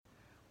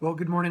Well,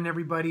 good morning,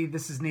 everybody.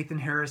 This is Nathan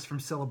Harris from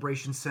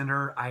Celebration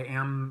Center. I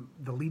am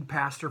the lead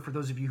pastor. For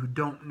those of you who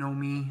don't know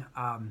me,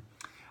 I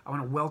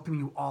want to welcome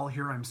you all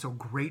here. I'm so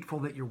grateful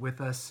that you're with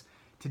us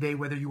today.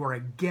 Whether you are a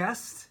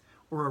guest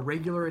or a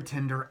regular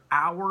attender,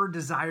 our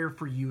desire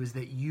for you is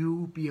that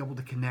you be able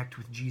to connect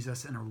with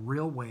Jesus in a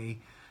real way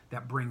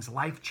that brings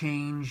life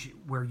change,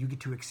 where you get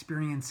to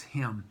experience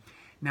Him.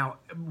 Now,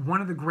 one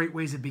of the great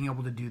ways of being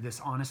able to do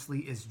this, honestly,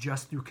 is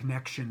just through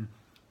connection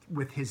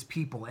with His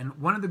people. And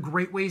one of the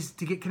great ways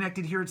to get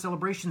connected here at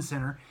Celebration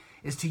Center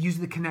is to use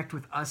the Connect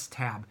with Us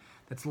tab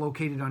that's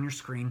located on your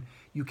screen.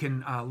 You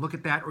can look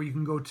at that, or you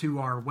can go to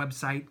our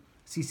website,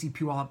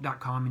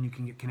 ccpuyallup.com, and you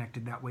can get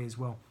connected that way as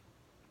well.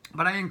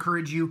 But I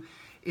encourage you,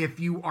 if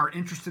you are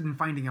interested in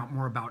finding out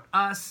more about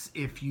us,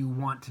 if you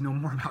want to know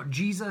more about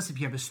Jesus, if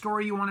you have a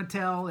story you want to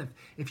tell,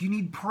 if you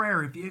need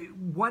prayer,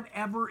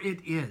 whatever it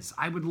is,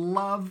 I would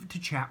love to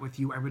chat with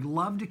you. I would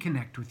love to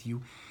connect with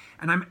you.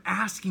 And I'm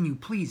asking you,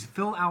 please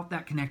fill out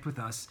that Connect with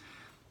Us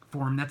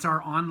form. That's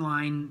our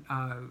online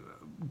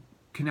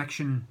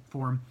connection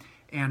form.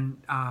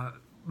 And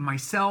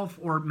myself,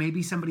 or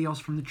maybe somebody else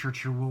from the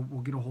church here,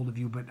 will get a hold of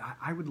you. But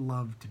I would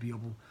love to be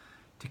able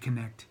to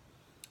connect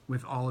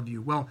with all of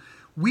you. Well,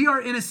 we are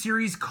in a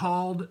series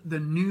called The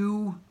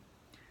New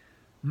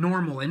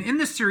Normal. And in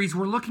this series,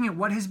 we're looking at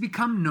what has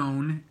become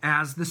known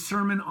as the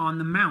Sermon on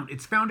the Mount.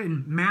 It's found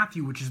in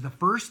Matthew, which is the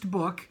first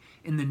book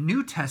in the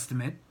New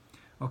Testament.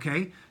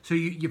 Okay, so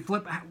you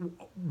flip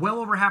well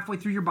over halfway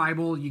through your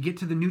Bible, you get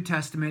to the New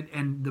Testament,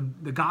 and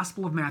the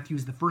Gospel of Matthew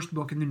is the first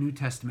book in the New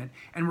Testament.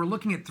 And we're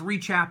looking at three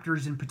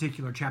chapters in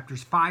particular,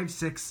 chapters 5,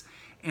 6,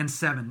 and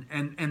 7.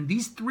 And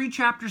these three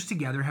chapters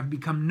together have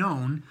become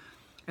known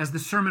as the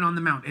Sermon on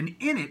the Mount. And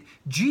in it,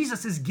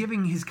 Jesus is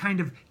giving his kind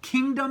of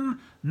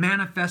kingdom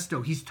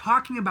manifesto. He's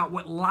talking about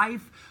what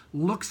life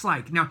looks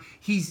like. Now,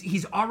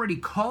 he's already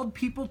called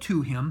people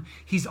to him.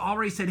 He's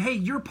already said, hey,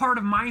 you're part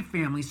of my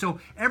family. So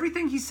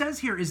everything he says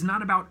here is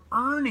not about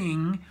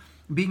earning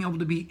being able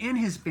to be in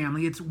his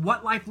family. It's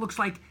what life looks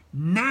like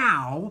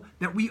now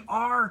that we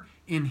are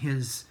in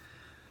his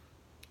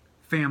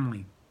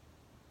family.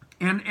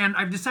 And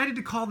I've decided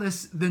to call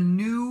this the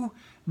new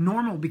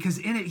normal, because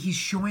in it he's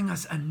showing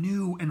us a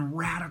new and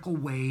radical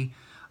way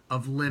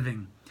of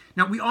living.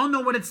 Now, we all know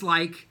what it's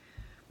like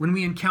when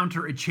we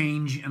encounter a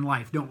change in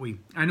life, don't we?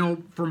 I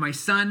know for my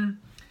son,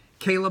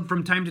 Caleb,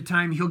 from time to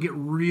time, he'll get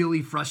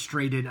really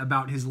frustrated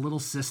about his little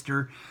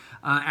sister,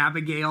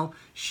 Abigail.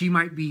 She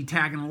might be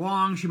tagging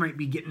along. She might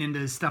be getting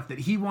into stuff that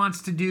he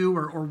wants to do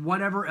or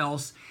whatever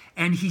else.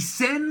 And he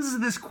sends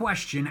this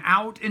question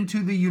out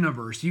into the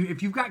universe.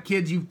 If you've got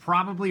kids, you've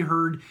probably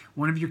heard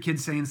one of your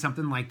kids saying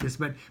something like this.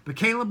 But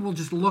Caleb will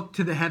just look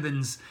to the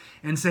heavens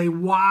and say,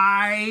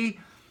 why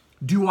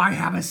do I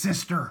have a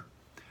sister?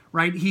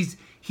 Right? He's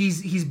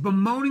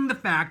bemoaning the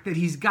fact that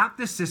he's got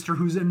this sister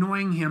who's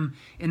annoying him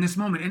in this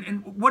moment.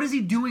 And what is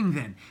he doing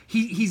then?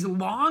 He's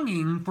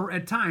longing for a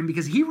time,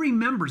 because he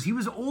remembers, he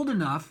was old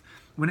enough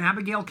when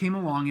Abigail came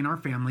along in our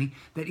family,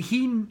 that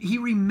he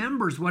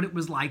remembers what it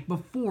was like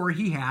before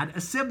he had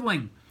a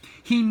sibling.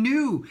 He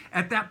knew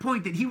at that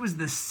point that he was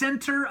the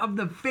center of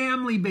the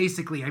family,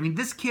 basically. I mean,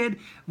 this kid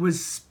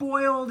was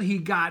spoiled. He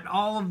got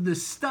all of the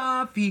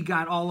stuff. He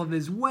got all of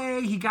his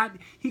way. He got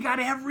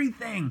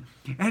everything.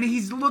 And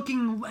he's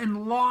looking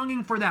and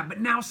longing for that.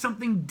 But now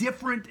something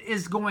different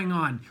is going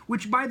on,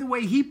 which, by the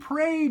way, he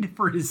prayed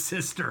for his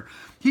sister.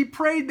 He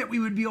prayed that we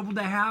would be able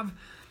to have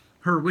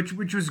her, which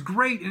was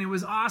great, and it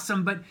was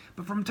awesome. But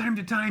from time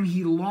to time,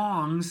 he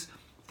longs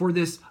for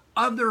this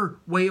other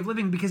way of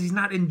living, because he's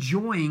not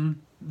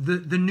enjoying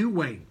the new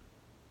way.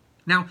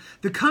 Now,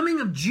 the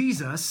coming of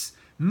Jesus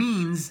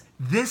means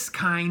this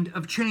kind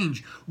of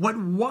change. What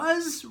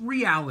was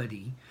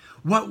reality,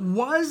 what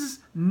was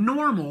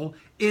normal,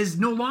 is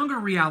no longer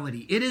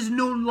reality. It is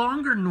no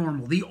longer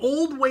normal. The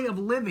old way of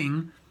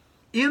living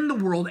in the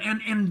world,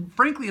 and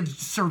frankly of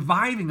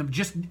surviving, of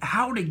just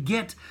how to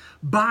get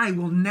by,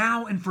 will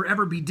now and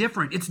forever be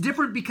different. It's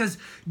different because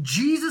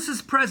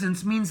Jesus'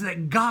 presence means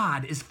that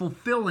God is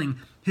fulfilling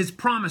his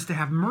promise to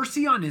have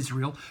mercy on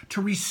Israel,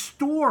 to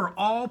restore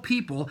all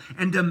people,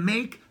 and to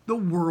make the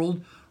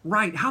world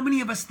right. How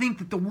many of us think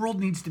that the world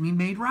needs to be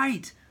made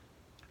right?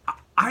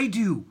 I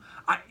do.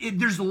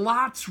 There's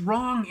lots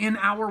wrong in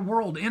our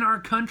world, in our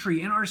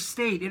country, in our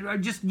state.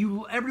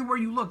 Everywhere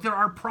you look, there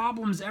are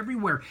problems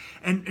everywhere.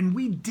 And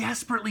we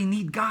desperately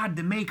need God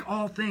to make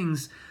all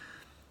things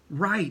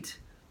right.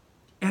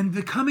 And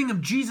the coming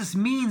of Jesus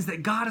means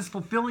that God is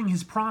fulfilling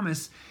his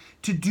promise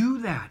to do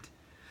that.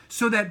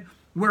 So that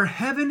where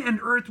heaven and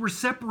earth were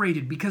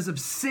separated because of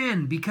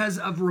sin, because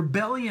of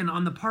rebellion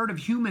on the part of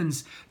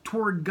humans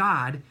toward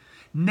God,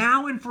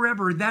 now and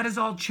forever, that is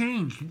all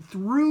changed.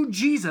 Through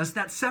Jesus,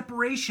 that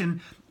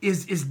separation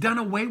is done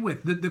away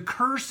with. The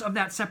curse of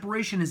that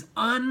separation is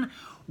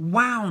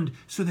unwound,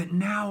 so that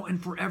now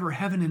and forever,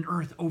 heaven and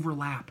earth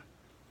overlap,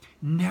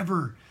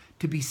 never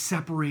to be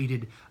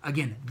separated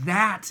again.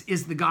 That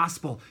is the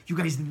gospel. You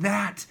guys,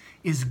 that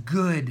is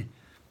good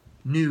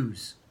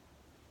news.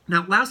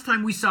 Now, last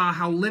time we saw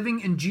how living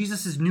in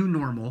Jesus' new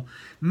normal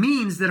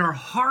means that our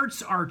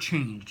hearts are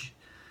changed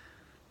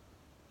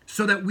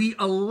so that we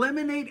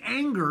eliminate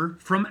anger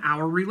from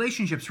our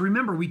relationships.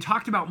 Remember, we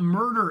talked about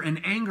murder and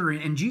anger,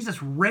 and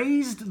Jesus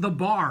raised the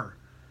bar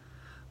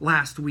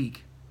last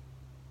week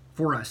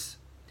for us,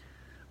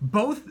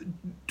 both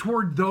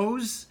toward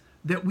those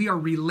that we are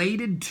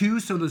related to,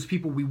 so those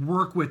people we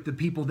work with, the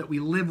people that we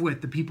live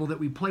with, the people that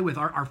we play with,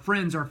 our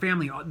friends, our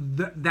family,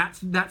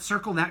 that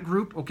circle, that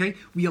group, okay?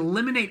 We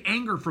eliminate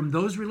anger from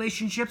those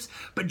relationships,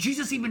 but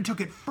Jesus even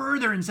took it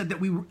further and said that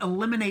we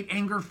eliminate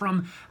anger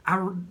from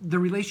the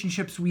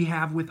relationships we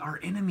have with our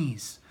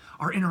enemies,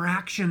 our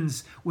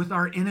interactions with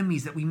our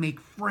enemies, that we make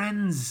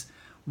friends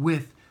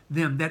with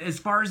them, that as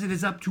far as it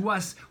is up to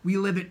us, we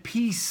live at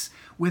peace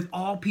with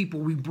all people.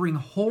 We bring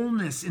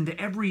wholeness into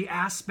every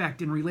aspect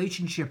and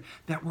relationship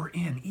that we're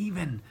in,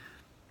 even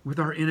with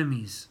our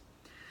enemies.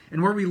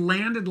 And where we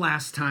landed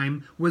last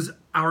time was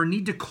our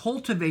need to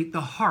cultivate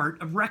the heart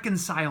of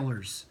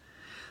reconcilers,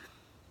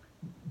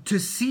 to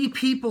see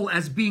people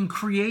as being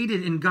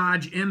created in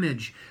God's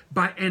image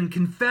and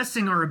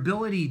confessing our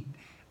inability,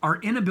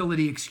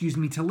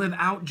 to live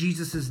out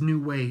Jesus' new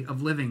way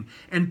of living,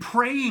 and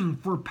praying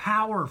for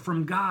power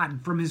from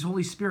God, from his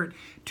Holy Spirit,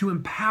 to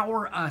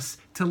empower us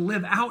to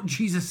live out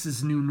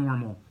Jesus' new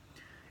normal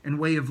and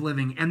way of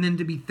living, and then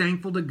to be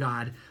thankful to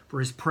God for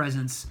his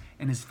presence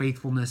and his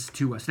faithfulness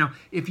to us. Now,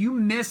 if you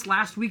missed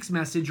last week's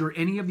message or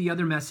any of the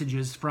other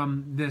messages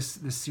from this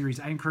series,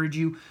 I encourage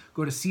you,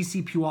 go to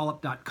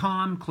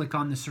ccpuyallup.com, click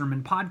on the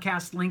sermon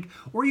podcast link,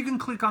 or you can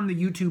click on the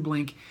YouTube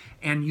link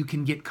and you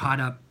can get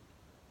caught up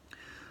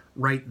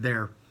right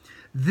there.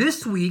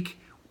 This week,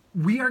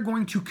 we are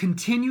going to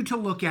continue to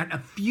look at a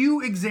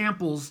few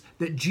examples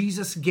that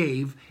Jesus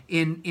gave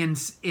in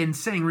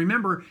saying,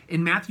 remember,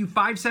 in Matthew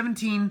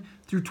 5:17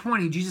 through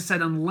 20, Jesus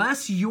said,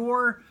 unless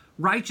your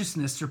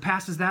righteousness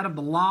surpasses that of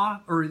the law,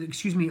 or of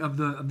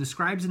the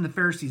scribes and the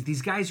Pharisees,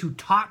 these guys who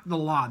taught the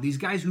law, these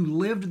guys who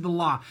lived the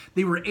law,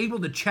 they were able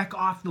to check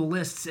off the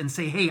lists and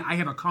say, hey, I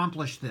have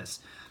accomplished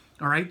this.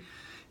 All right?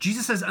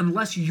 Jesus says,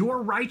 unless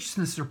your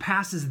righteousness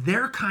surpasses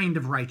their kind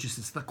of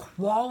righteousness, the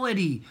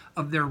quality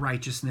of their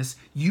righteousness,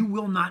 you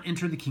will not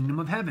enter the kingdom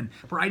of heaven.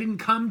 For I didn't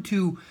come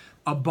to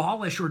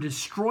abolish or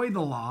destroy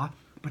the law,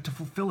 but to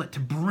fulfill it,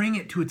 to bring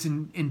it to its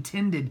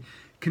intended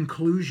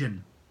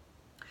conclusion.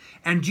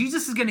 And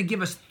Jesus is going to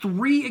give us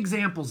three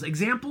examples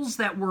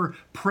that were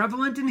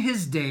prevalent in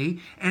his day,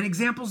 and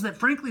examples that,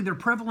 frankly, they're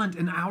prevalent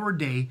in our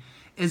day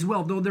as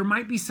well, though there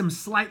might be some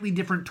slightly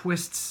different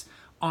twists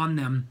on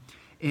them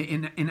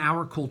in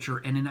our culture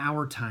and in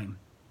our time.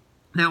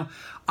 Now,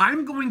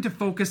 I'm going to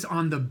focus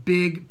on the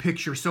big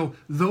picture. So,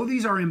 though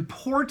these are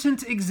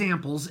important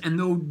examples, and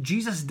though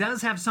Jesus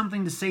does have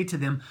something to say to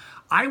them,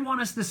 I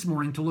want us this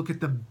morning to look at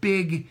the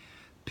big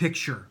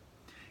picture,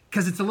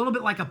 because it's a little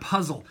bit like a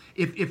puzzle.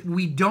 If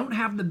we don't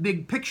have the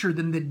big picture,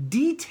 then the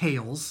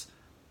details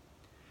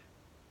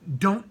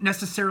don't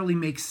necessarily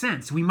make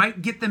sense. We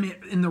might get them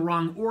in the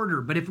wrong order,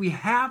 but if we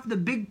have the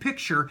big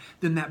picture,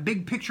 then that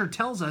big picture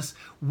tells us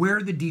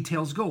where the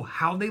details go,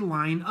 how they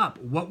line up,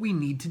 what we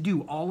need to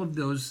do, all of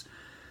those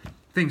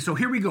things. So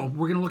here we go.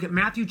 We're going to look at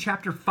Matthew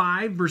chapter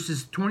 5,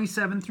 verses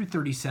 27 through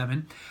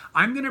 37.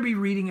 I'm going to be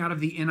reading out of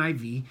the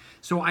NIV,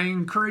 so I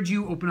encourage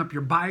you, open up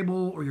your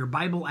Bible or your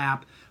Bible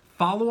app,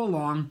 follow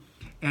along,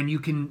 and you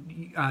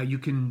can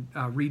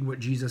read what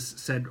Jesus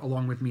said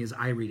along with me as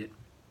I read it.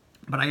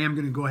 But I am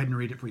going to go ahead and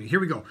read it for you.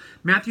 Here we go.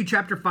 Matthew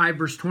chapter 5,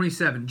 verse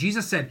 27.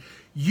 Jesus said,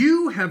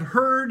 "You have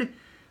heard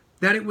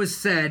that it was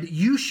said,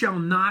 'You shall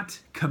not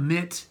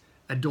commit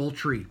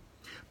adultery.'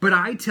 But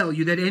I tell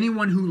you that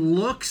anyone who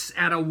looks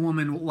at a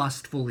woman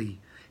lustfully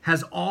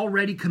has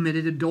already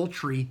committed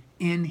adultery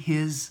in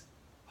his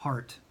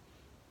heart.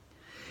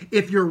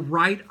 If your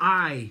right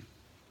eye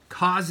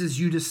causes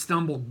you to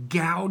stumble,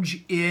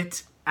 gouge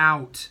it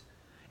out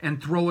and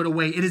throw it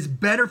away. It is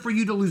better for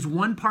you to lose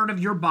one part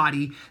of your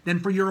body than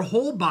for your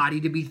whole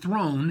body to be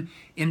thrown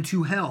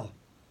into hell.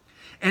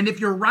 And if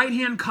your right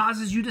hand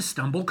causes you to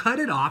stumble, cut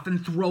it off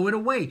and throw it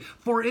away.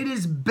 For it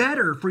is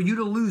better for you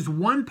to lose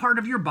one part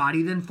of your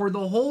body than for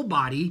the whole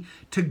body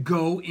to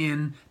go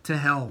into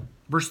hell."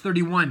 Verse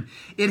 31,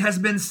 "It has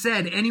been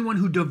said, anyone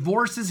who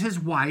divorces his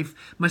wife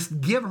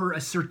must give her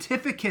a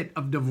certificate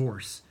of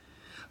divorce.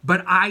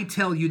 But I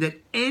tell you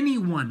that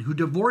anyone who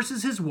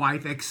divorces his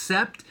wife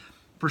except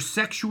for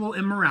sexual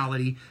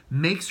immorality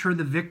makes her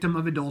the victim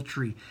of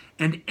adultery.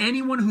 And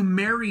anyone who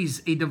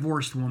marries a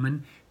divorced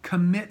woman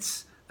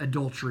commits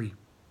adultery."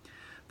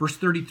 Verse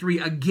 33,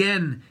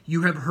 "Again,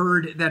 you have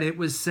heard that it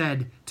was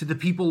said to the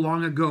people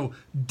long ago,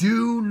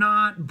 'Do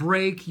not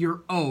break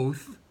your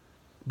oath,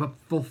 but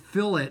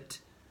fulfill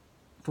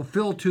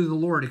to the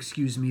Lord,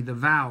 the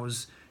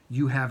vows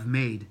you have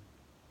made.'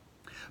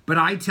 But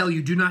I tell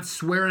you, do not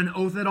swear an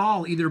oath at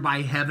all, either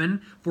by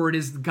heaven, for it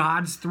is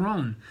God's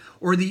throne,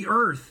 or the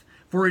earth,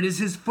 for it is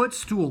his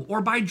footstool,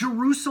 or by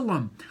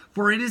Jerusalem,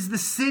 for it is the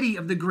city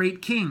of the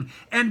great king.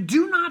 And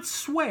do not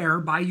swear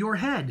by your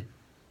head,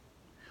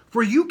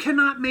 for you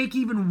cannot make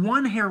even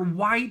one hair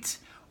white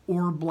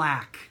or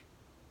black.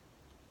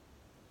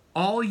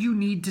 All you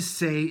need to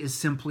say is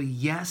simply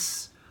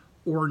yes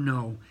or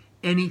no.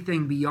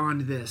 Anything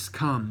beyond this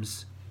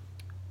comes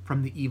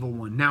from the evil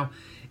one. Now,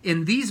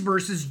 in these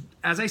verses,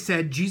 as I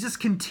said, Jesus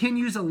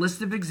continues a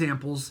list of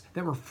examples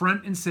that were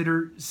front and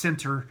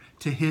center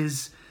to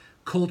his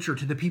culture,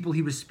 to the people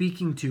he was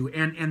speaking to,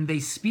 and they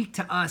speak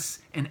to us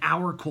and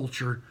our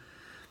culture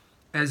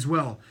as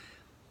well.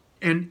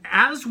 And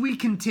as we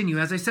continue,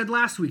 as I said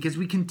last week, as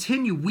we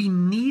continue, we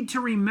need to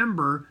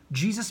remember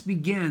Jesus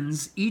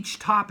begins each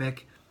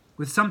topic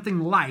with something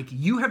like,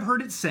 you have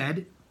heard it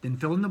said, then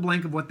fill in the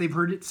blank of what they've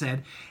heard it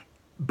said,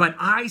 but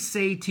I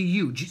say to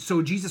you.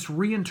 So Jesus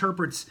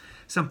reinterprets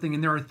something,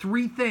 and there are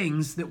three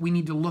things that we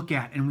need to look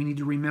at and we need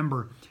to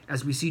remember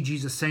as we see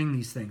Jesus saying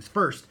these things.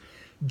 First,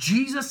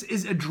 Jesus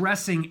is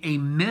addressing a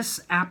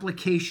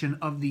misapplication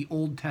of the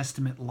Old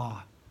Testament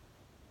law.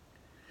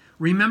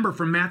 Remember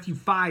from Matthew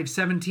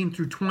 5:17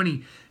 through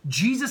 20,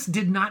 Jesus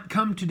did not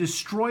come to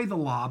destroy the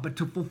law, but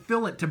to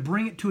fulfill it, to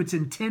bring it to its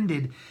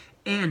intended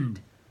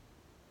end.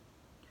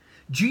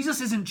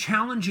 Jesus isn't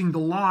challenging the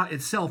law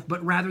itself,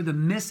 but rather the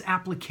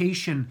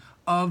misapplication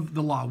of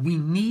the law. We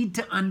need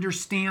to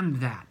understand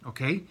that,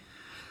 okay?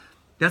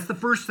 That's the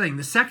first thing.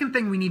 The second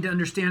thing we need to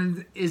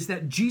understand is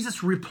that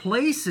Jesus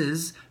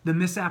replaces the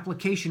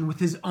misapplication with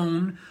his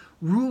own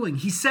ruling.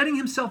 He's setting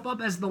himself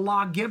up as the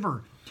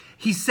lawgiver.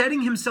 He's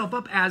setting himself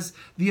up as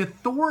the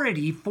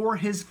authority for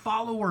his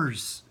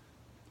followers.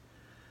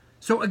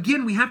 So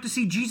again, we have to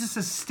see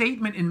Jesus'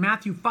 statement in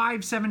Matthew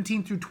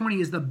 5:17 through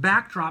 20 as the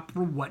backdrop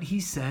for what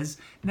he says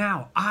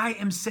now. I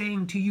am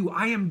saying to you,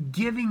 I am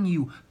giving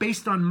you,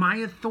 based on my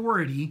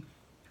authority,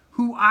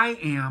 who I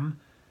am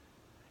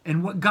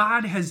and what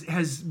God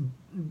has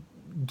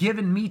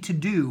given me to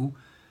do.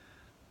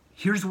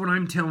 Here's what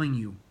I'm telling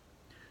you.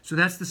 So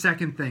that's the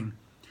second thing.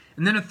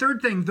 And then a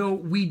third thing, though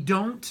we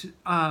don't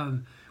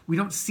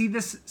see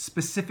this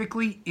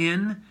specifically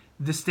in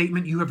the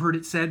statement, you have heard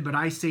it said, but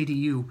I say to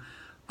you.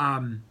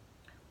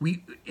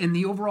 In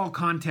the overall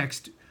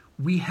context,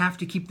 we have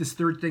to keep this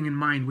third thing in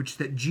mind, which is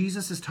that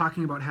Jesus is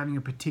talking about having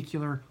a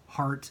particular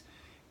heart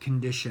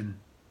condition.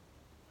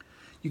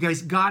 You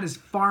guys, God is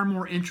far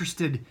more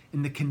interested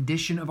in the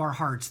condition of our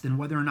hearts than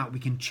whether or not we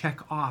can check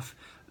off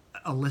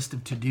a list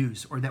of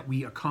to-dos or that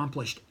we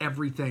accomplished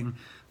everything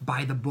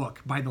by the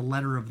book, by the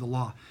letter of the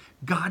law.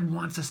 God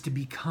wants us to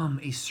become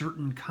a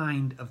certain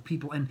kind of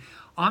people. And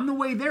on the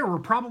way there, we're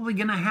probably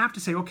going to have to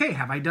say, okay,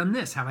 have I done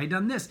this? Have I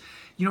done this?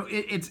 You know,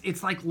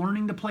 it's like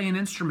learning to play an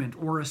instrument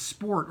or a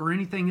sport or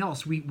anything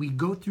else. We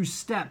go through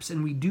steps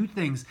and we do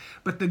things,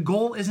 but the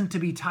goal isn't to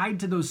be tied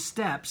to those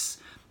steps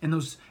and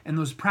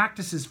those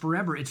practices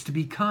forever. It's to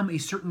become a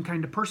certain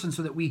kind of person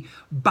so that we,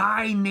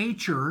 by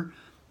nature,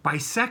 by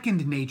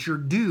second nature,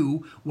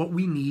 do what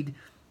we need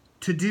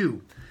to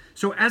do.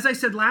 So as I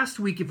said last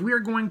week, if we are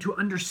going to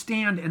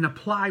understand and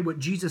apply what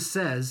Jesus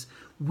says,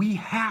 we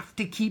have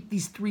to keep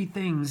these three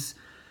things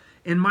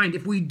in mind.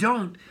 If we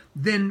don't,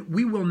 then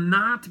we will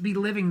not be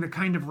living the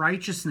kind of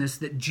righteousness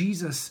that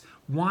Jesus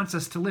wants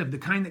us to live, the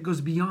kind that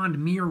goes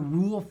beyond mere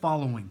rule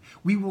following.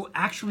 We will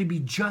actually be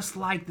just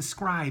like the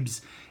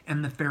scribes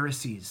and the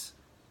Pharisees.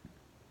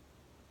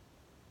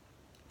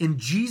 In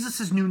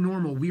Jesus' new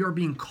normal, we are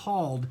being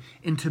called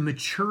into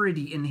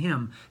maturity in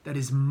him that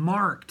is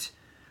marked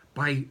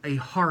by a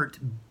heart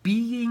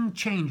being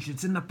changed.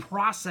 It's in the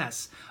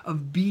process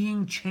of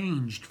being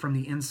changed from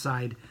the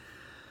inside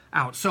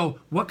out. So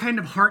what kind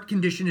of heart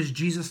condition is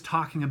Jesus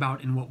talking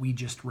about in what we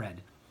just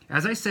read?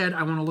 As I said,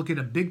 I want to look at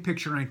a big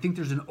picture, and I think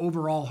there's an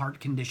overall heart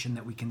condition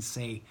that we can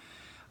say,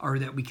 or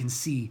that we can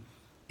see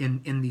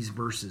in these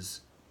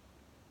verses.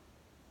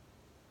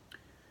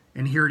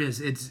 And here it is.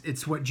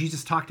 It's what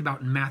Jesus talked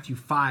about in Matthew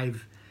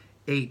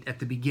 5:8 at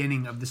the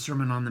beginning of the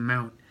Sermon on the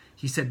Mount.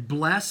 He said,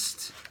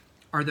 blessed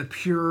are the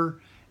pure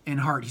in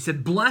heart. He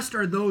said, blessed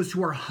are those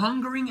who are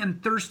hungering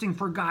and thirsting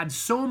for God,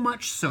 so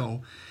much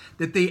so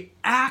that they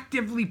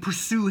actively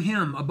pursue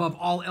him above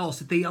all else,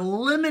 that they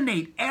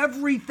eliminate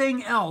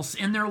everything else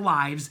in their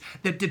lives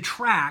that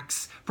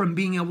detracts from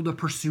being able to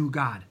pursue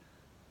God.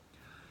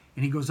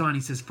 And he goes on,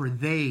 he says, for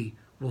they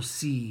will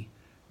see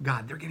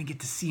God. They're going to get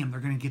to see him. They're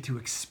going to get to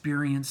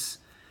experience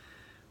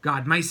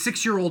God. My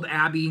 6-year-old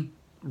Abby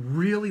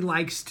really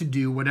likes to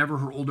do whatever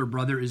her older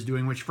brother is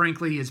doing, which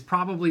frankly is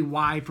probably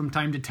why from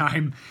time to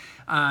time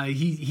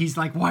he's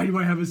like, why do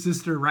I have a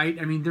sister, right?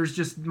 I mean, there's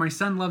just, my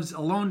son loves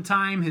alone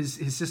time.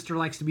 His sister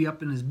likes to be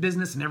up in his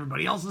business and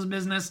everybody else's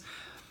business.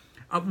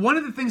 One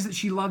of the things that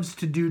she loves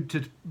to do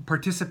to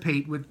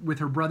participate with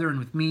her brother and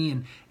with me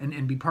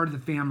and be part of the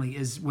family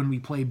is when we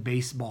play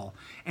baseball.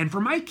 And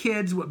for my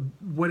kids,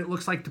 what it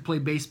looks like to play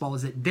baseball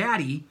is that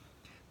daddy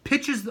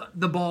pitches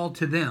the ball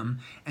to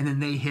them and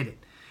then they hit it.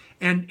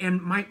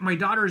 And my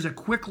daughter is a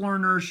quick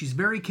learner. She's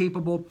very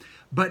capable.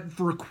 But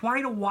for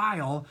quite a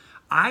while,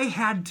 I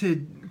had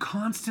to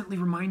constantly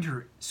remind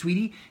her,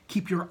 sweetie,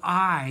 keep your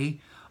eye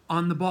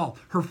on the ball.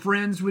 Her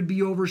friends would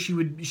be over. She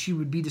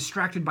would be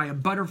distracted by a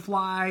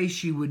butterfly.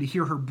 She would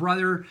hear her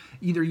brother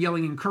either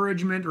yelling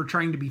encouragement or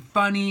trying to be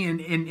funny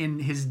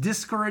and his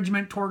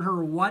discouragement toward her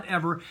or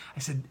whatever. I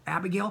said,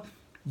 Abigail,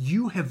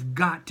 You have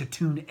got to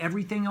tune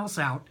everything else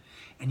out,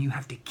 and you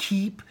have to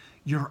keep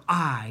your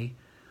eye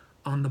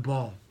on the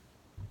ball.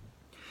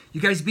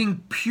 You guys,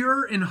 being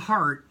pure in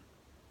heart,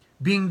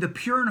 being the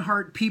pure in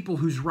heart people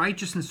whose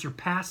righteousness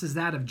surpasses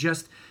that of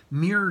just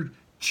mere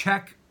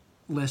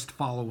checklist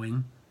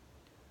following,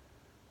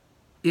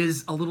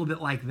 is a little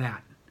bit like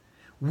that.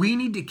 We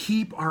need to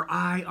keep our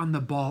eye on the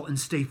ball and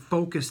stay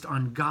focused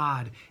on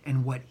God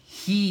and what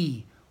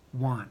He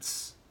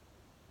wants,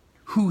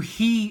 who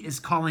He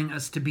is calling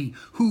us to be,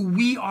 who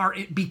we are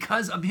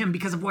because of Him,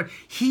 because of what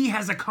He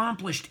has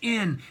accomplished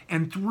in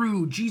and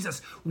through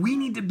Jesus. We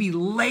need to be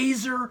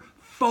laser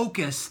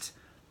focused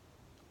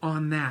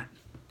on that.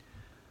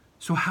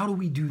 So how do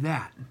we do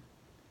that?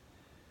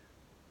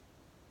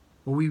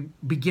 Well, we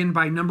begin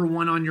by number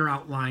one on your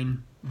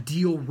outline: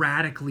 deal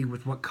radically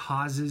with what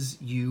causes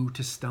you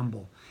to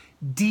stumble.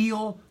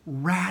 Deal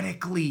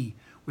radically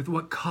with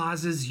what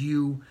causes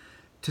you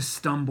to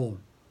stumble.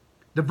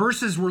 The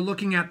verses we're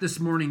looking at this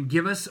morning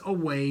give us a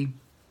way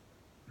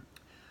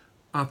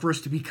for us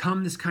to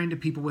become this kind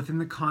of people within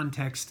the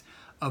context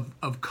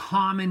of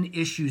common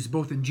issues,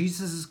 both in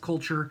Jesus'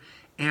 culture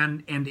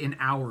and in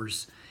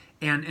ours.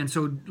 And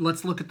so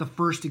let's look at the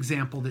first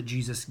example that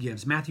Jesus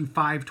gives. Matthew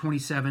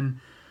 5:27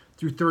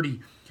 through 30.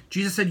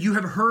 Jesus said, "You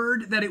have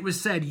heard that it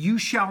was said, 'You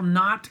shall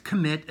not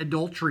commit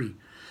adultery.'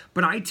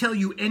 But I tell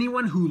you,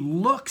 anyone who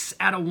looks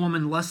at a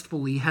woman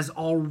lustfully has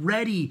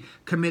already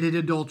committed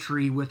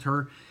adultery with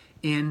her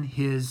in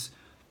his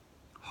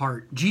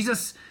heart."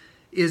 Jesus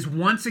is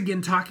once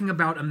again talking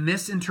about a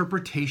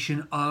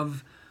misinterpretation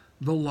of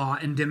the law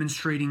and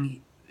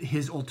demonstrating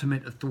His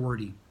ultimate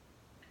authority.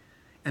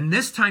 And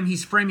this time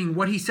He's framing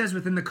what He says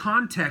within the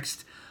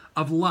context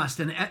of lust,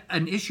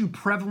 an issue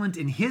prevalent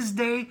in His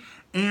day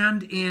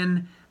and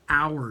in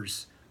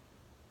ours.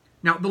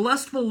 Now, the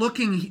lustful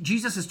looking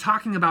Jesus is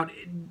talking about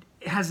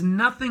has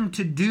nothing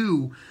to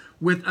do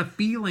with a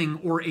feeling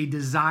or a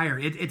desire.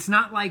 It's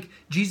not like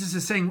Jesus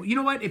is saying, you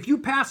know what, if you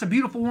pass a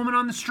beautiful woman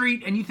on the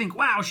street and you think,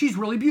 wow, she's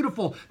really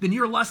beautiful, then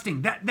you're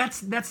lusting.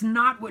 That's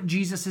not what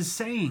Jesus is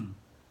saying.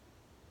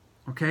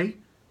 Okay?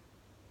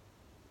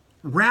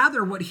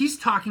 Rather, what He's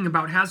talking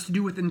about has to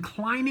do with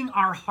inclining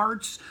our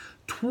hearts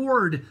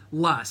toward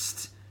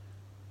lust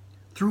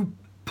through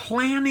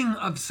planning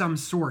of some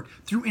sort,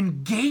 through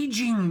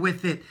engaging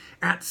with it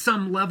at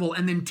some level,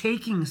 and then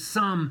taking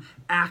some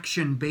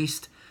action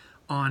based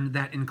on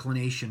that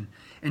inclination.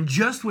 And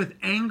just with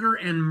anger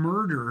and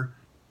murder,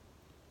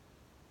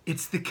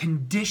 it's the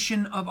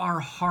condition of our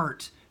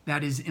heart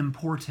that is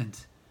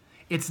important.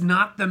 It's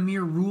not the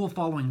mere rule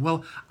following.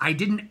 Well, I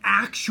didn't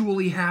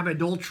actually have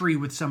adultery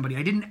with somebody.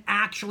 I didn't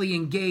actually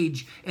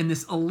engage in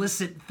this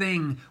illicit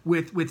thing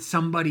with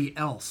somebody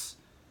else.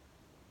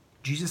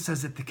 Jesus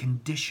says that the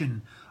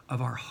condition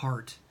of our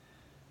heart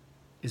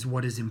is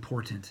what is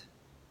important.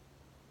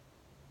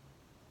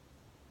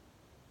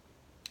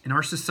 In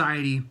our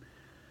society,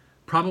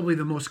 probably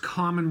the most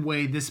common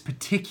way this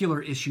particular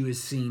issue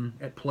is seen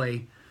at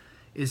play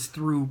is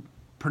through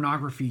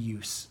pornography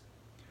use,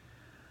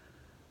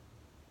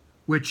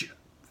 which,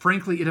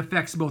 frankly, it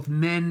affects both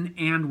men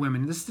and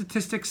women. The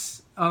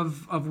statistics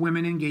of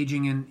women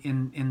engaging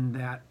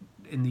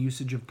in the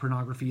usage of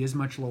pornography is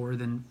much lower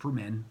than for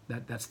men.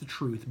 That's the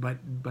truth. But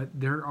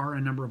there are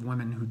a number of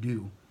women who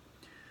do.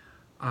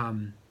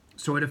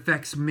 So it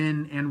affects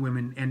men and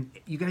women. And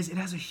you guys, it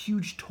has a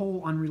huge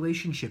toll on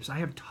relationships. I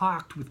have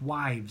talked with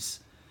wives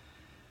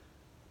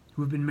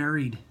who have been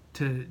married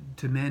to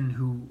men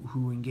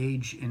who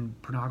engage in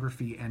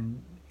pornography,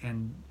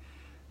 and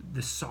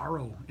the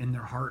sorrow in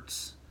their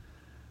hearts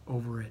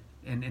over it,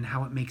 and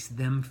how it makes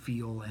them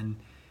feel, and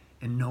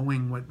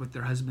knowing what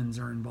their husbands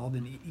are involved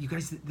in. You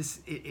guys,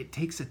 it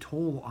takes a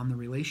toll on the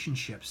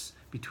relationships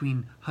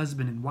between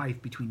husband and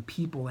wife, between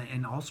people,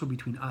 and also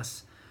between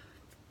us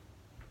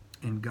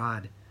and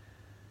God.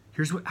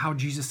 Here's how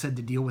Jesus said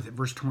to deal with it.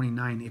 Verse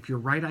 29, if your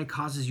right eye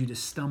causes you to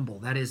stumble,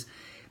 that is,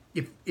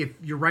 if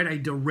your right eye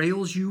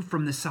derails you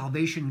from the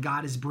salvation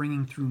God is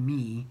bringing through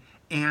me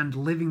and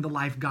living the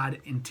life God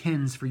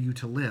intends for you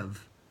to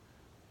live,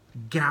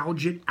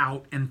 gouge it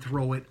out and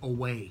throw it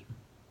away.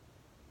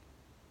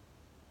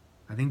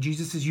 I think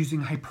Jesus is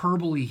using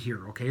hyperbole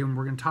here, okay? And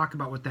we're going to talk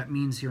about what that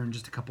means here in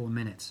just a couple of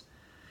minutes.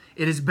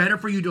 It is better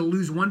for you to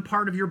lose one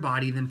part of your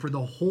body than for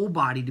the whole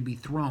body to be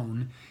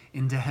thrown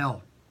into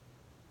hell,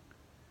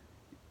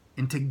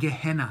 into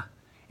Gehenna,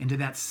 into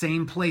that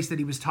same place that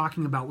He was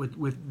talking about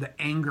with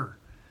the anger,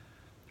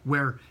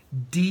 where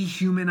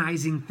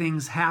dehumanizing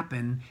things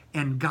happen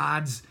and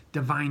God's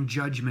divine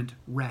judgment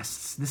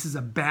rests. This is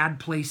a bad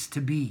place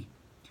to be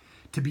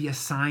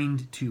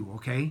assigned to,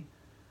 okay?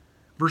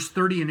 Verse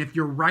 30, and if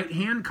your right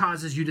hand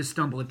causes you to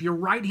stumble, if your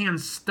right hand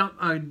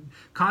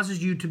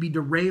causes you to be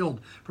derailed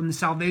from the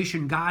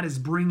salvation God is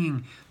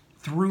bringing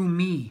through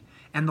me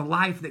and the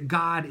life that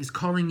God is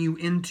calling you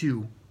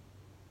into,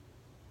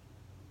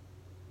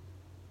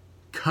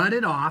 cut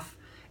it off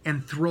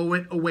and throw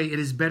it away. It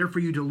is better for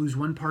you to lose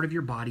one part of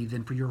your body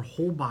than for your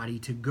whole body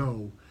to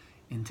go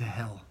into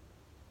hell.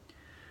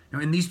 Now,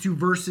 in these two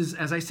verses,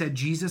 as I said,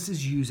 Jesus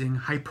is using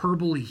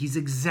hyperbole. He's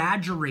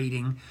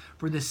exaggerating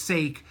for the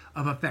sake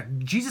of effect.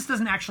 Jesus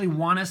doesn't actually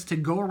want us to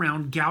go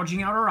around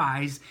gouging out our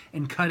eyes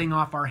and cutting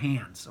off our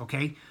hands,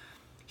 okay?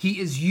 He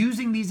is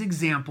using these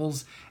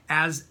examples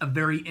as a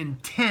very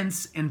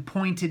intense and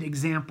pointed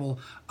example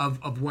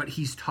of what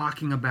he's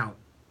talking about.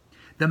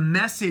 The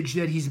message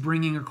that he's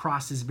bringing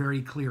across is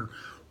very clear.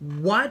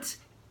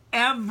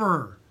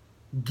 Whatever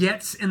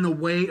gets in the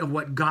way of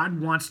what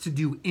God wants to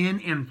do in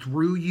and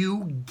through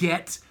you,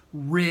 get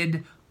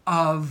rid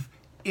of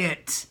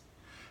it.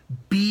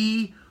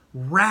 Be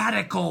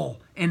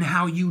radical in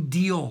how you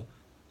deal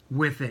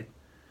with it.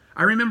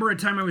 I remember a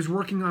time I was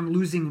working on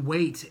losing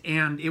weight,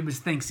 and it was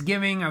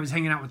Thanksgiving. I was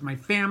hanging out with my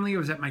family. I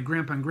was at my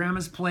grandpa and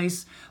grandma's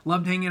place.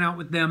 Loved hanging out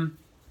with them.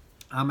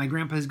 My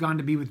grandpa has gone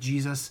to be with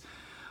Jesus.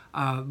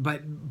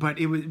 But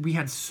we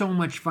had so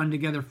much fun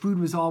together. Food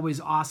was always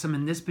awesome.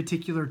 And this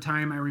particular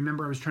time, I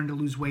remember I was trying to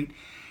lose weight,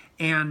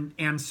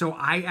 and so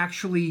I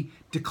actually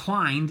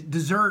declined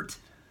dessert.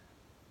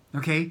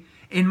 Okay,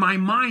 in my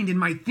mind, in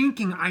my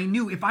thinking, I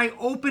knew if I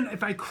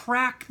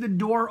crack the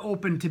door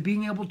open to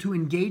being able to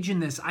engage in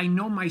this, I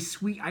know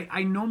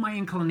I know my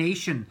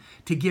inclination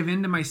to give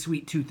into my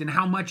sweet tooth, and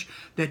how much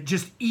that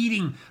just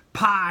eating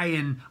pie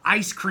and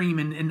ice cream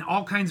and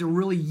all kinds of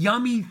really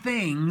yummy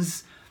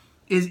things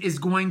is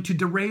going to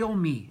derail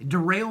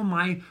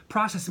my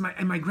process.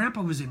 And my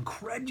grandpa was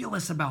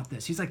incredulous about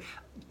this. He's like,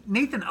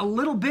 Nathan, a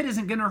little bit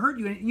isn't going to hurt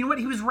you. And you know what?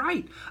 He was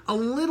right. A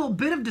little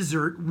bit of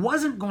dessert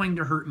wasn't going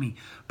to hurt me.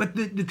 But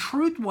the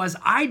truth was,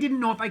 I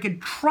didn't know if I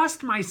could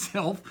trust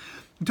myself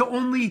to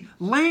only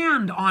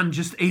land on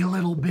just a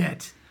little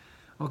bit.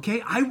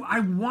 Okay? I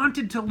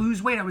wanted to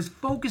lose weight. I was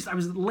focused. I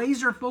was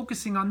laser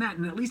focusing on that.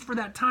 And at least for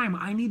that time,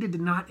 I needed to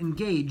not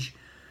engage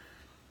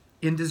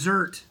in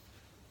dessert.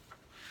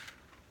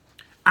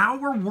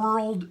 Our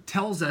world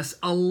tells us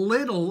a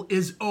little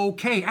is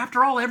okay.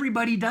 After all,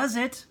 everybody does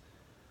it.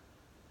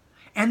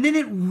 And then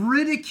it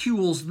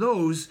ridicules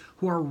those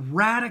who are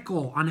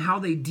radical on how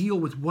they deal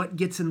with what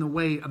gets in the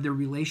way of their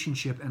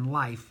relationship and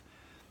life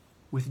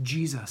with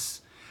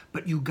Jesus.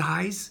 But you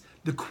guys,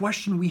 the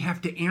question we have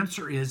to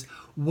answer is,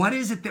 what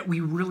is it that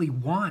we really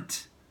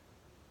want?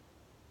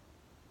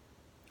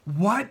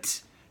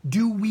 What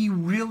do we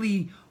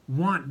really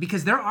want?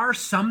 Because there are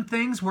some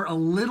things where a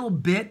little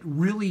bit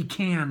really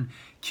can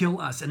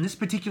kill us. And this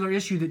particular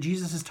issue that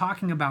Jesus is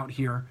talking about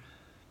here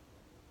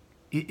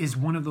is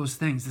one of those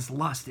things. This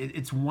lust,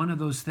 it's one of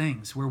those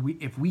things where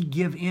if we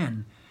give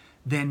in,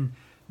 then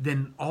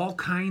all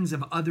kinds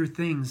of other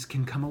things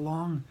can come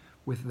along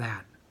with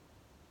that.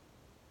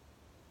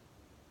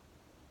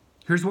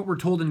 Here's what we're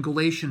told in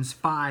Galatians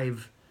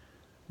 5,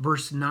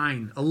 verse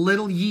 9. A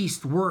little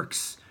yeast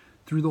works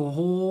through the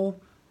whole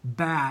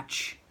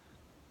batch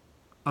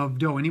of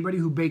dough. Anybody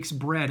who bakes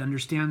bread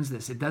understands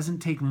this. It doesn't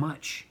take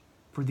much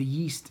for the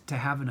yeast to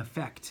have an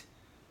effect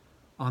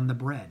on the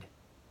bread.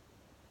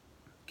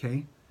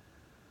 Okay?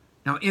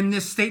 Now, in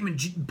this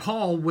statement,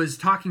 Paul was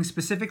talking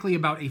specifically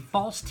about a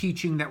false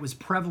teaching that was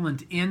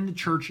prevalent in the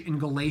church in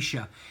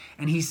Galatia.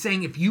 And he's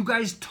saying, if you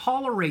guys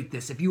tolerate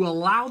this, if you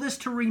allow this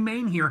to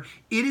remain here,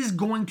 it is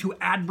going to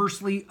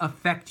adversely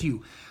affect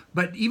you.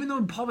 But even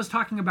though Paul was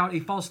talking about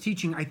a false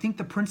teaching, I think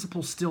the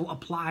principle still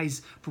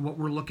applies for what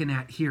we're looking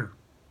at here.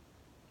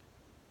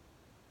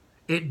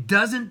 It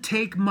doesn't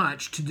take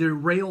much to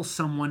derail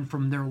someone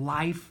from their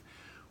life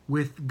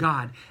with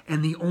God.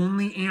 And the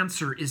only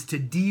answer is to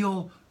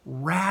deal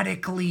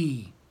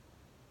radically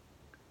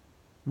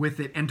with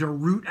it and to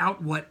root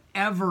out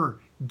whatever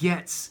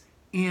gets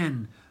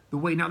in the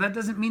way. Now, that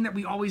doesn't mean that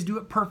we always do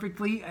it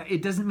perfectly.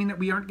 It doesn't mean that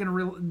we aren't going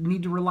to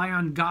need to rely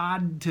on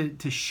God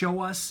to show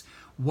us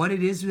what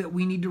it is that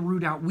we need to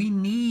root out. We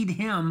need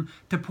Him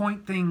to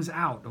point things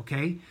out,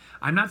 okay?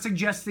 I'm not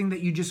suggesting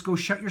that you just go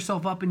shut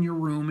yourself up in your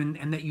room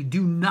and that you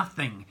do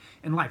nothing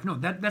in life. No,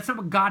 that's not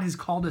what God has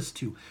called us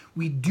to.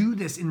 We do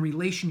this in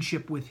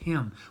relationship with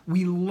Him.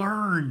 We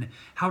learn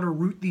how to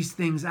root these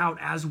things out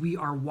as we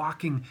are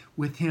walking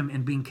with Him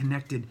and being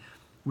connected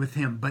with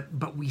Him.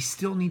 But we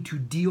still need to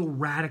deal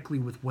radically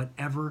with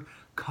whatever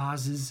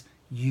causes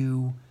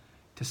you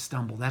to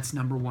stumble. That's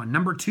number one.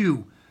 Number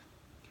two,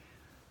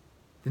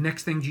 the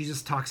next thing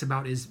Jesus talks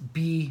about is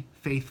be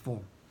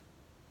faithful.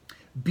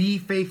 Be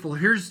faithful.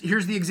 Here's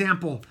the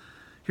example.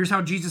 Here's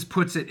how Jesus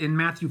puts it in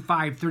Matthew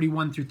 5,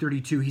 31 through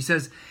 32. He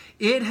says,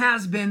 "It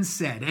has been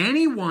said,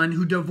 anyone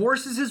who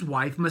divorces his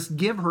wife must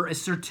give her a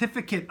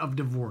certificate of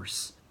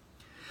divorce.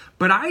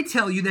 But I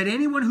tell you that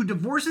anyone who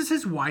divorces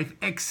his wife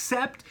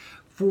except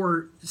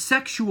for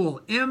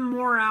sexual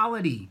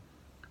immorality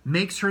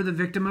makes her the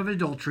victim of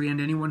adultery, and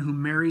anyone who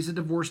marries a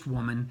divorced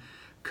woman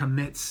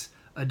commits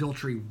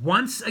adultery."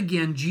 Once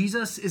again,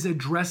 Jesus is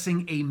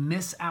addressing a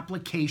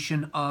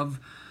misapplication of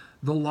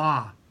the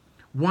law,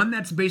 one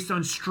that's based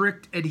on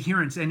strict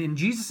adherence. And in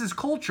Jesus's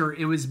culture,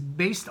 it was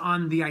based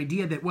on the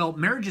idea that, well,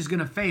 marriage is going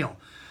to fail.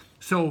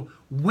 So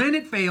when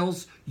it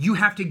fails, you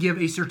have to give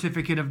a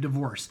certificate of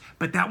divorce.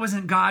 But that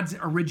wasn't God's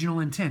original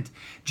intent.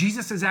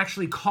 Jesus is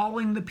actually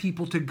calling the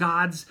people to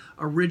God's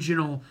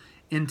original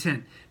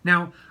intent.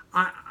 Now,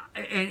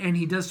 and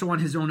he does so on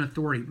his own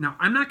authority. Now,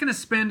 I'm not going to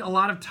spend a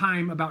lot of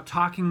time about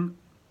talking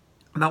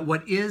about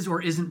what is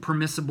or isn't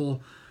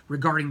permissible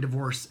regarding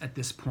divorce at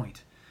this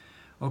point.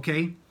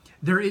 Okay?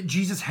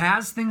 Jesus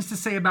has things to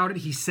say about it.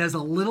 He says a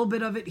little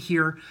bit of it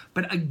here.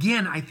 But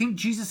again, I think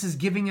Jesus is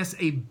giving us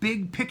a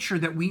big picture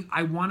that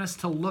I want us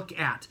to look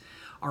at.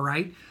 All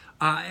right?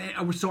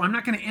 So I'm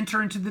not going to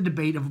enter into the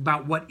debate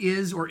about what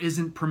is or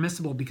isn't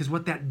permissible, because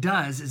what that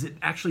does is it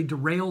actually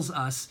derails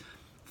us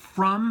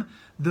from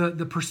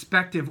the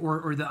perspective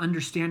or the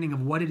understanding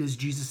of what it is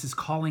Jesus is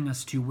calling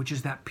us to, which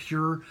is that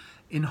pure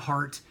in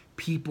heart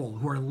people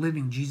who are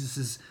living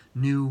Jesus's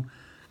new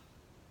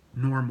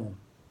normal.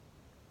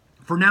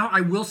 For now,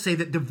 I will say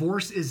that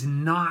divorce is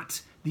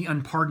not the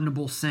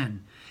unpardonable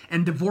sin,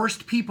 and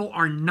divorced people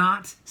are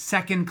not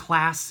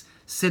second-class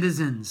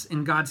citizens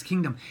in God's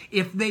kingdom.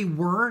 If they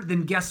were,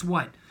 then guess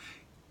what?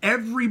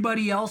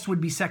 Everybody else would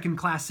be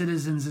second-class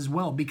citizens as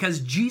well, because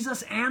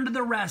Jesus and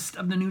the rest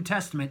of the New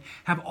Testament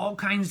have all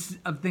kinds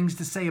of things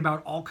to say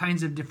about all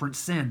kinds of different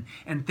sin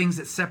and things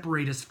that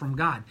separate us from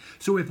God.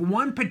 So if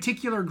one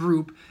particular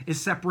group is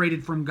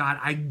separated from God,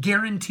 I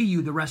guarantee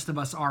you the rest of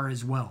us are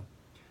as well.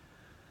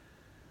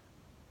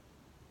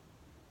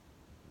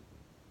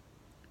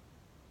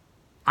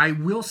 I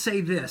will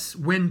say this: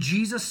 when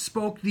Jesus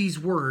spoke these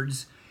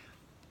words,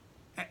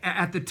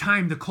 at the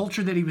time, the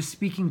culture that he was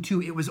speaking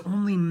to, it was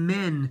only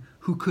men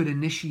who could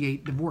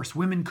initiate divorce.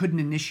 Women couldn't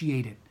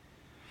initiate it.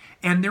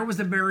 And there was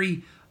a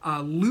very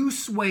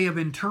loose way of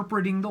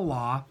interpreting the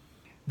law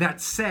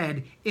that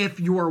said, if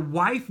your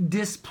wife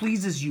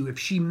displeases you, if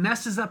she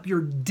messes up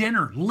your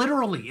dinner,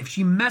 literally, if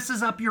she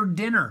messes up your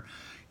dinner,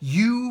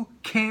 you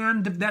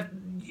can,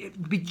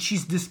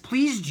 she's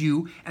displeased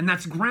you, and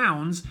that's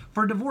grounds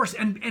for divorce.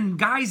 And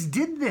guys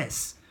did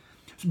this.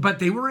 But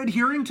they were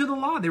adhering to the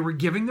law. They were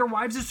giving their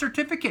wives a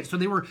certificate. So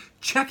they were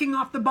checking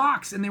off the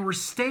box, and they were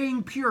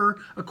staying pure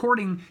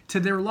according to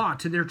their law,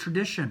 to their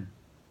tradition.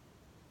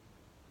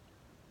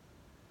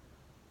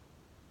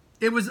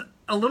 It was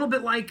a little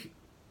bit like,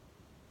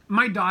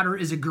 my daughter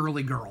is a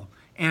girly girl,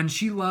 and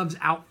she loves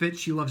outfits.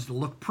 She loves to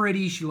look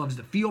pretty. She loves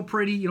to feel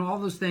pretty, all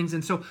those things.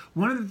 And so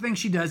one of the things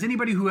she does,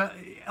 anybody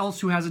else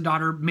who has a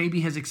daughter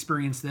maybe has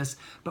experienced this,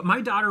 but my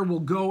daughter will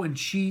go and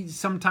she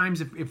sometimes,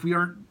 if we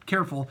aren't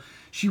careful,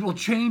 she will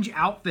change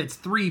outfits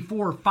 3,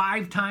 4,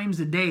 5 times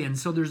a day. And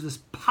so there's this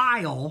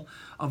pile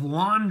of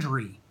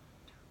laundry,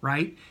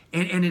 right?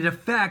 And it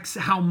affects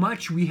how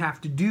much we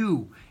have to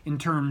do in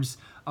terms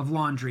of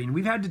laundry. And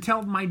we've had to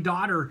tell my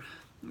daughter,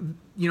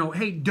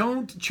 hey,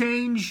 don't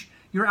change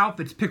your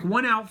outfits. Pick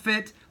one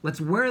outfit,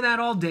 let's wear that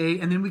all day,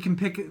 and then we can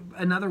pick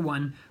another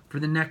one for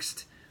the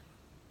next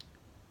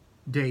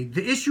day.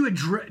 The issue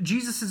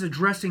Jesus is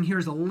addressing here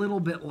is a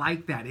little bit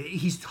like that.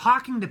 He's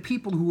talking to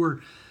people who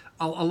were,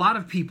 a lot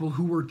of people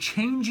who were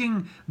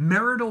changing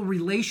marital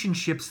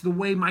relationships the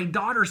way my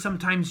daughter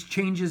sometimes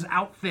changes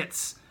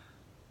outfits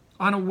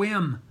on a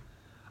whim.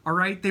 All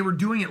right? They were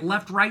doing it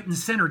left, right, and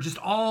center, just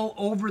all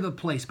over the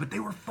place. But they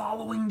were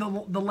following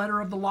the letter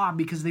of the law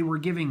because they were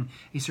giving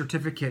a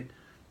certificate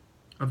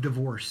of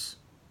divorce.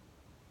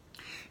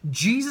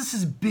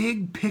 Jesus'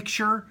 big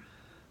picture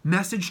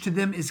message to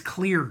them is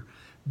clear.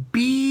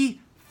 Be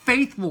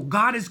faithful.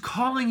 God is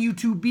calling you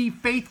to be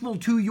faithful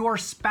to your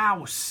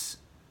spouse.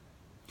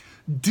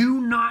 Do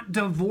not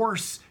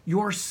divorce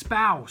your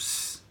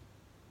spouse.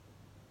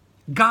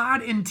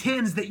 God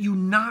intends that you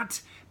not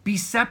be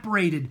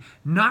separated,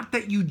 not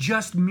that you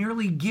just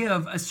merely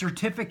give a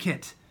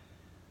certificate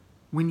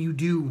when you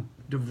do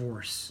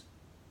divorce.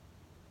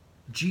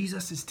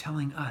 Jesus is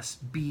telling us,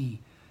 be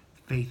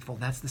faithful.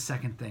 That's the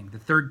second thing. The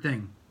third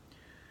thing,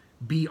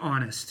 be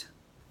honest.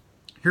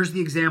 Here's the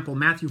example,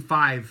 Matthew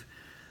 5,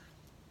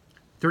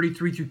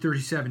 33 through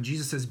 37.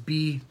 Jesus says,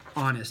 be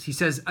honest. He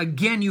says,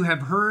 again, you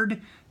have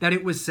heard that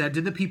it was said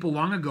to the people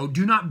long ago,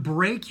 do not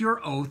break your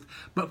oath,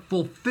 but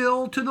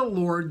fulfill to the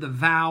Lord the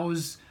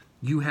vows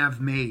you have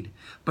made.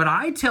 But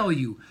I tell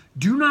you,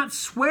 do not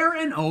swear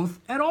an oath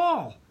at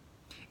all,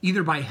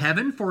 either by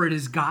heaven, for it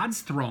is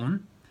God's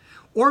throne,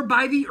 or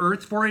by the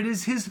earth, for it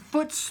is his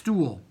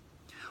footstool,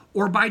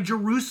 or by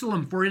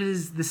Jerusalem, for it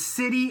is the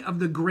city of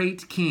the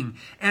great king.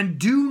 And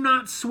do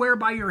not swear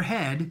by your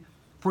head,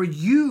 for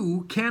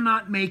you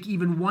cannot make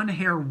even one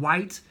hair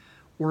white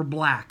or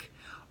black.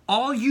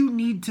 All you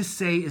need to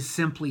say is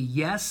simply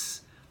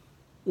yes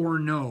or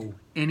no.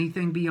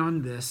 Anything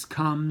beyond this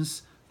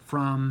comes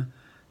from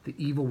the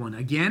evil one.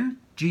 Again,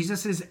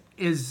 Jesus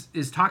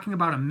is talking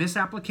about a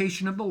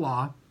misapplication of the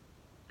law.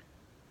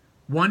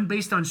 One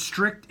based on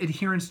strict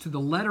adherence to the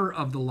letter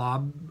of the law,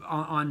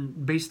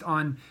 based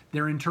on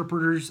their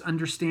interpreter's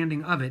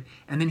understanding of it,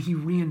 and then he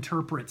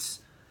reinterprets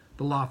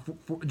the law.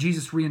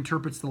 Jesus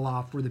reinterprets the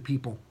law for the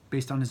people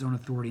based on his own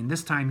authority. And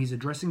this time he's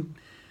addressing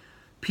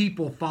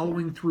people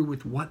following through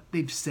with what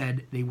they've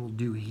said they will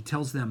do. He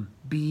tells them,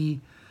 be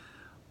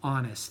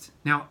honest.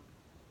 Now,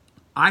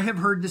 I have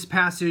heard this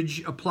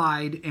passage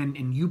applied,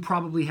 and you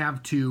probably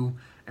have too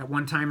at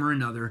one time or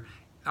another.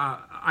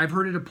 I've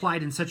heard it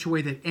applied in such a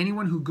way that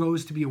anyone who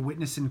goes to be a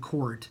witness in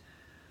court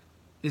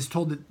is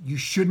told that you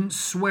shouldn't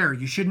swear,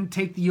 you shouldn't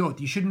take the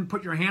oath, you shouldn't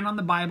put your hand on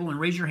the Bible and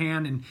raise your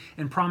hand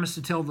and promise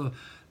to tell the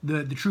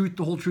truth,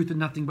 the whole truth, and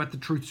nothing but the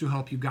truth to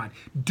help you God.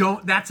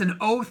 That's an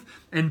oath,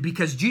 and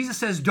because Jesus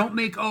says don't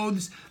make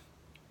oaths,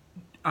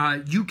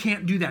 you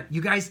can't do that.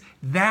 You guys,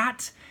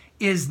 that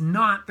is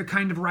not the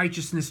kind of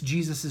righteousness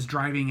Jesus is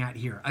driving at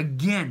here.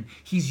 Again,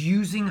 he's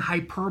using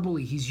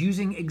hyperbole, he's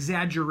using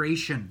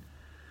exaggeration.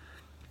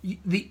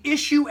 The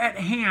issue at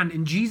hand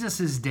in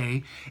Jesus'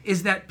 day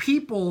is that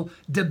people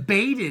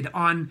debated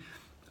on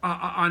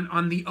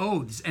the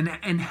oaths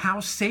and how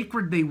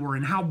sacred they were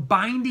and how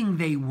binding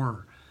they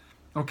were.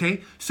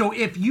 Okay, so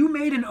if you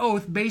made an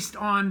oath based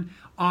on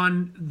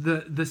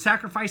the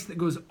sacrifice that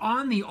goes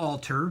on the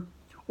altar,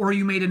 or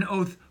you made an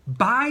oath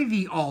by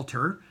the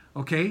altar,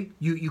 okay,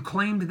 you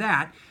claimed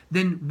that,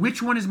 then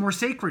which one is more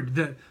sacred,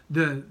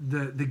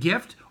 the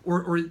gift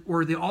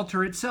or the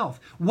altar itself?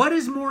 What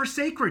is more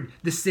sacred,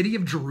 the city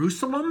of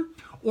Jerusalem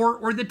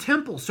or the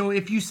temple? So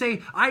if you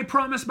say, I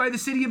promise by the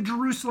city of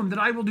Jerusalem that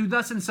I will do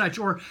thus and such,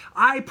 or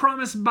I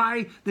promise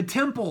by the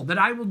temple that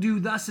I will do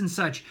thus and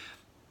such,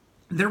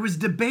 there was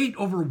debate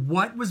over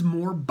what was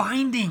more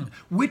binding,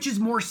 which is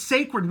more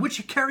sacred,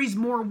 which carries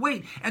more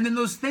weight. And then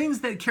those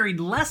things that carried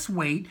less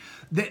weight,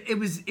 that it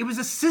was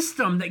a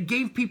system that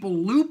gave people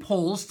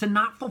loopholes to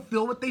not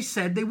fulfill what they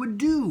said they would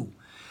do.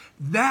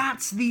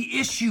 That's the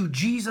issue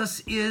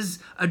Jesus is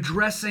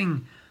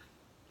addressing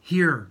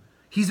here.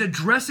 He's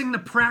addressing the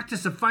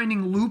practice of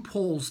finding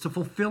loopholes to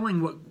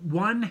fulfilling what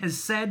one has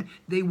said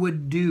they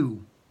would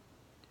do.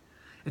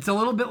 It's a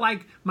little bit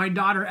like my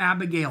daughter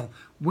Abigail,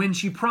 when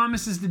she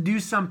promises to do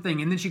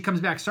something and then she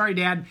comes back, sorry,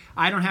 Dad,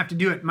 I don't have to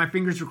do it. My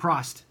fingers were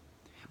crossed.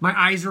 My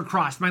eyes were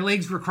crossed. My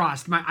legs were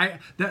crossed.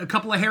 A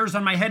couple of hairs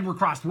on my head were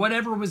crossed.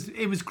 Whatever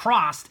it was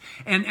crossed.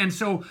 And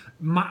so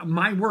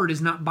my word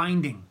is not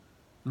binding.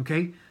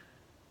 Okay?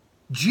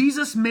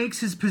 Jesus makes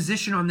his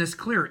position on this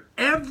clear.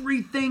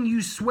 Everything you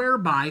swear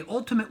by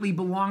ultimately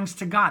belongs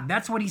to God.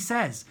 That's what he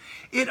says.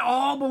 It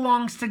all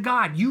belongs to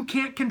God. You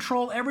can't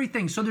control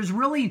everything. So there's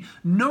really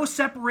no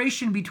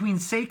separation between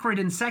sacred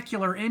and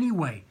secular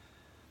anyway.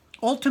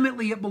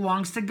 Ultimately, it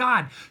belongs to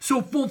God.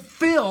 So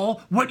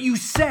fulfill what you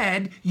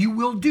said you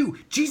will do.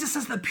 Jesus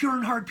says the pure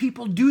in heart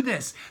people do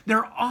this.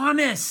 They're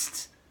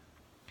honest.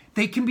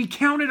 They can be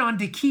counted on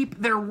to keep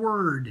their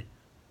word.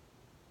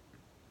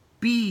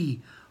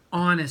 Be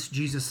honest,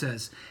 Jesus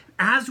says.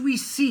 As we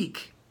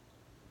seek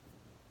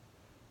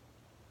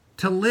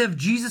to live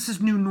Jesus'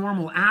 new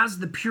normal as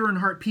the pure in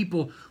heart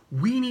people,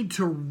 we need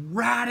to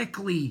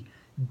radically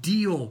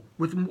deal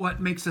with what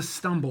makes us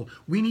stumble.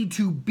 We need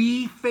to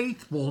be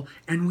faithful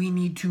and we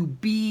need to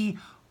be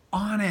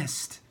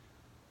honest.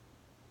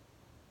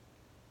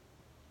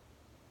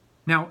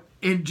 Now,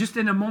 just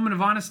in a moment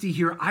of honesty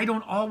here, I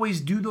don't always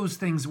do those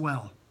things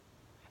well.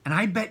 And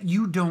I bet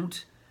you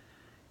don't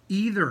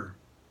either.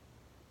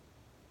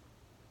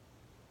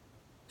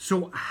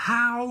 So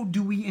how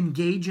do we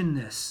engage in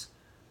this?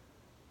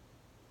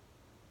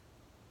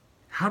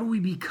 How do we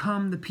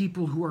become the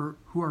people who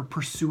are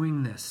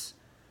pursuing this?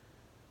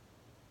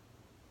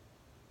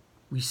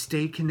 We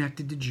stay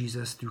connected to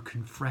Jesus through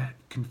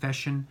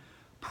confession,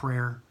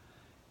 prayer,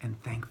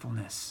 and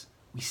thankfulness.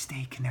 We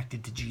stay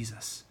connected to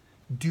Jesus.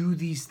 Do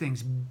these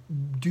things.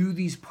 Do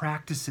these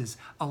practices.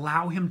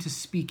 Allow him to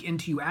speak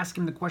into you. Ask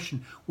him the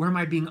question, where am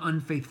I being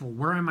unfaithful?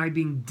 Where am I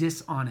being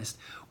dishonest?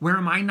 Where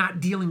am I not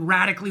dealing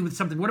radically with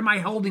something? What am I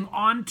holding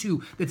on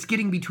to that's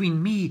getting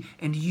between me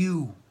and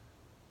you?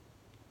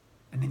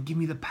 And then give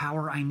me the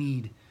power I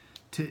need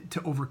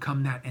to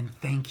overcome that. And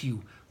thank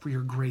you for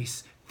your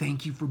grace.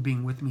 Thank you for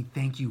being with me.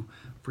 Thank you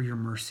for your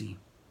mercy.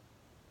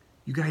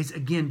 You guys,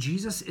 again,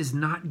 Jesus is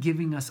not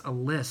giving us a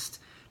list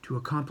to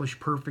accomplish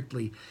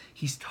perfectly.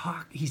 He's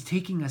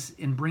taking us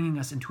and bringing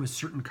us into a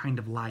certain kind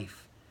of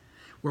life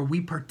where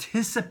we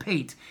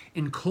participate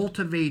in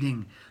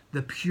cultivating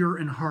the pure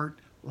in heart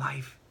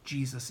life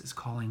Jesus is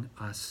calling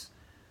us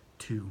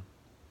to.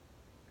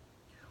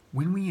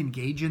 When we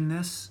engage in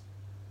this,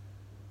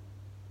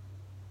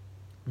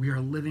 we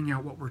are living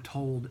out what we're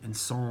told in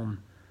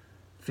Psalm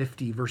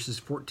 50, verses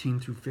 14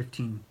 through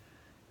 15,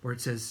 where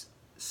it says,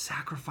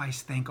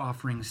 sacrifice thank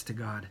offerings to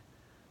God.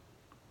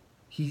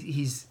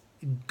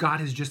 God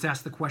has just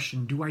asked the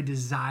question, do I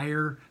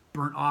desire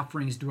burnt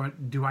offerings?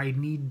 Do I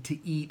need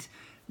to eat,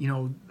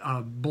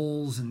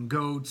 bulls and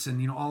goats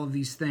and, all of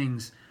these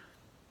things?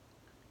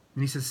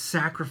 And he says,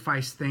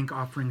 sacrifice thank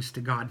offerings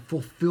to God.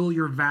 Fulfill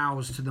your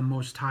vows to the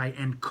Most High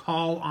and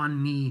call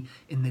on me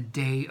in the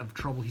day of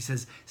trouble. He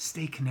says,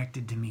 stay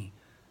connected to me.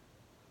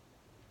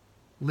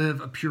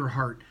 Live a pure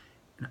heart,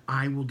 and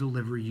I will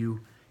deliver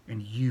you,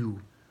 and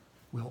you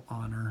will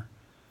honor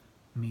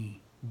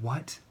me.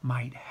 What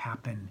might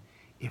happen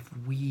if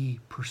we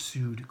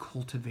pursued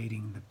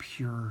cultivating the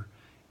pure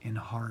in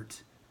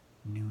heart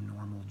new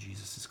normal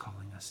Jesus is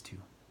calling us to?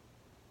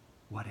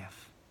 What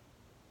if?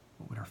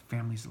 What would our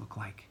families look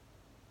like?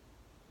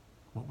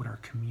 What would our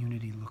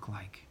community look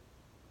like?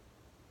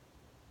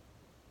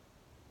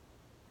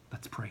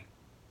 Let's pray.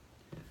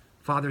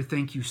 Father,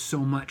 thank you so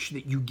much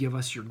that you give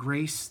us your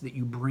grace, that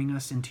you bring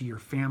us into your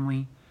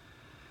family.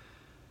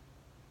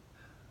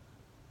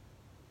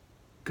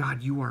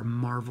 God, you are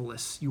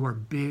marvelous. You are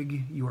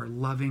big, you are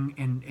loving,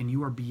 and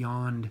you are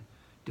beyond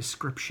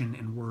description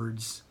and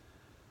words.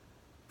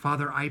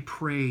 Father, I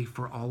pray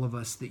for all of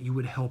us that you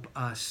would help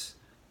us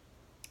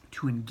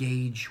to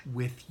engage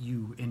with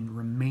you and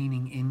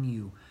remaining in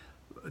you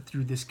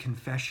through this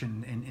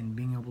confession and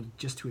being able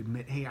just to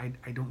admit, hey,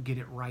 I don't get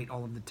it right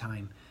all of the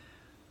time.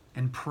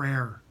 And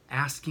prayer,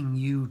 asking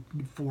you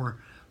for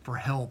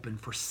help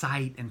and for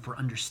sight and for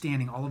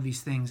understanding, all of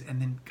these things.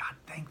 And then, God,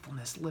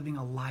 thankfulness, living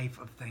a life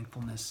of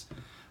thankfulness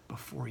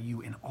before you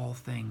in all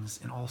things,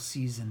 in all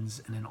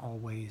seasons, and in all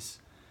ways.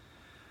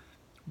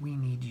 We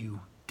need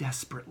you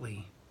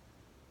desperately.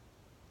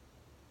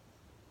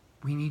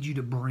 We need you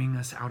to bring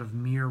us out of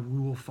mere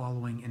rule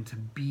following into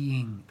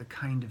being the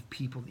kind of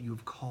people that you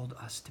have called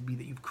us to be,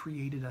 that you've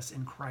created us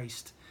in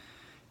Christ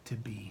to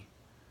be.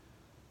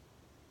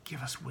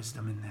 Give us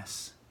wisdom in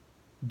this.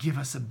 Give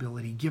us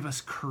ability. Give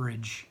us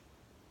courage.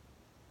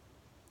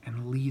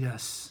 And lead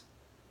us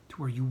to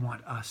where you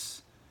want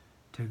us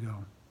to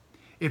go.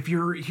 If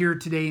you're here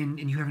today and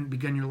you haven't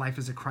begun your life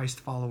as a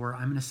Christ follower,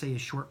 I'm going to say a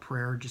short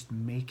prayer. Just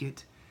make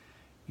it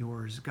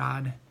yours.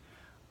 God,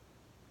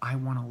 I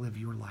want to live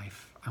your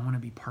life. I want to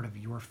be part of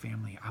your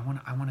family. I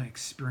want to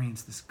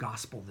experience this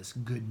gospel, this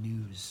good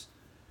news.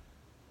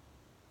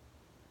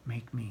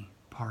 Make me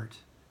part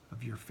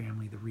of your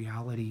family, the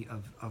reality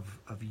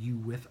of you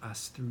with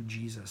us through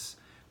Jesus.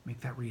 Make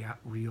that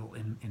real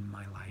in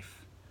my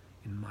life,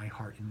 in my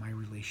heart, in my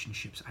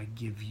relationships. I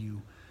give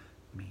you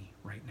me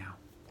right now.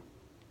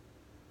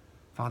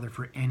 Father,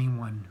 for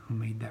anyone who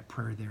made that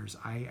prayer theirs,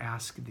 I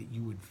ask that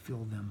you would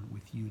fill them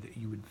with you, that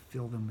you would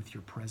fill them with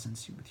your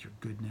presence, with your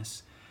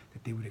goodness,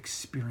 that they would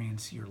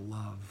experience your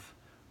love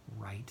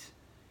right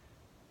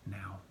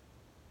now.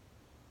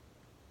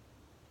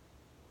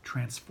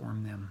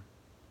 Transform them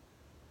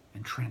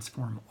and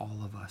transform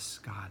all of us,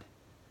 God,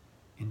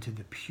 into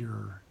the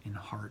pure in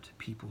heart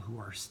people who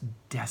are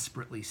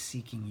desperately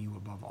seeking you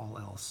above all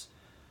else,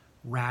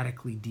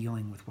 radically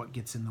dealing with what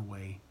gets in the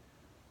way,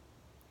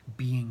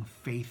 being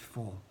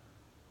faithful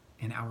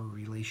in our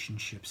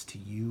relationships to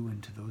you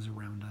and to those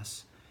around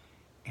us,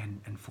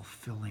 and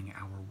fulfilling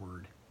our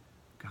word.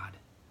 God,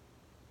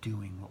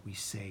 doing what we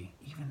say,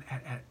 even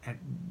at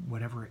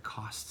whatever it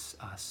costs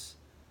us.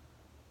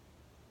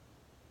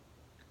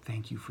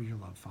 Thank you for your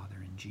love, Father,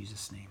 in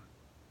Jesus' name.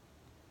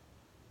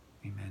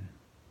 Amen.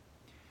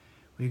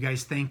 Well, you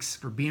guys, thanks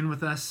for being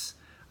with us.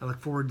 I look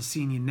forward to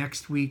seeing you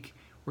next week.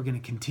 We're going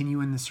to continue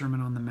in the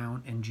Sermon on the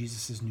Mount and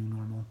Jesus' new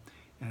normal.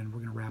 And we're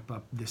going to wrap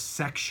up this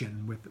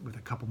section with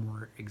a couple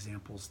more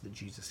examples that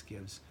Jesus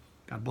gives.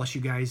 God bless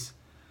you guys.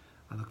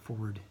 I look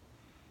forward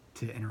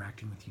to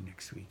interacting with you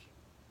next week.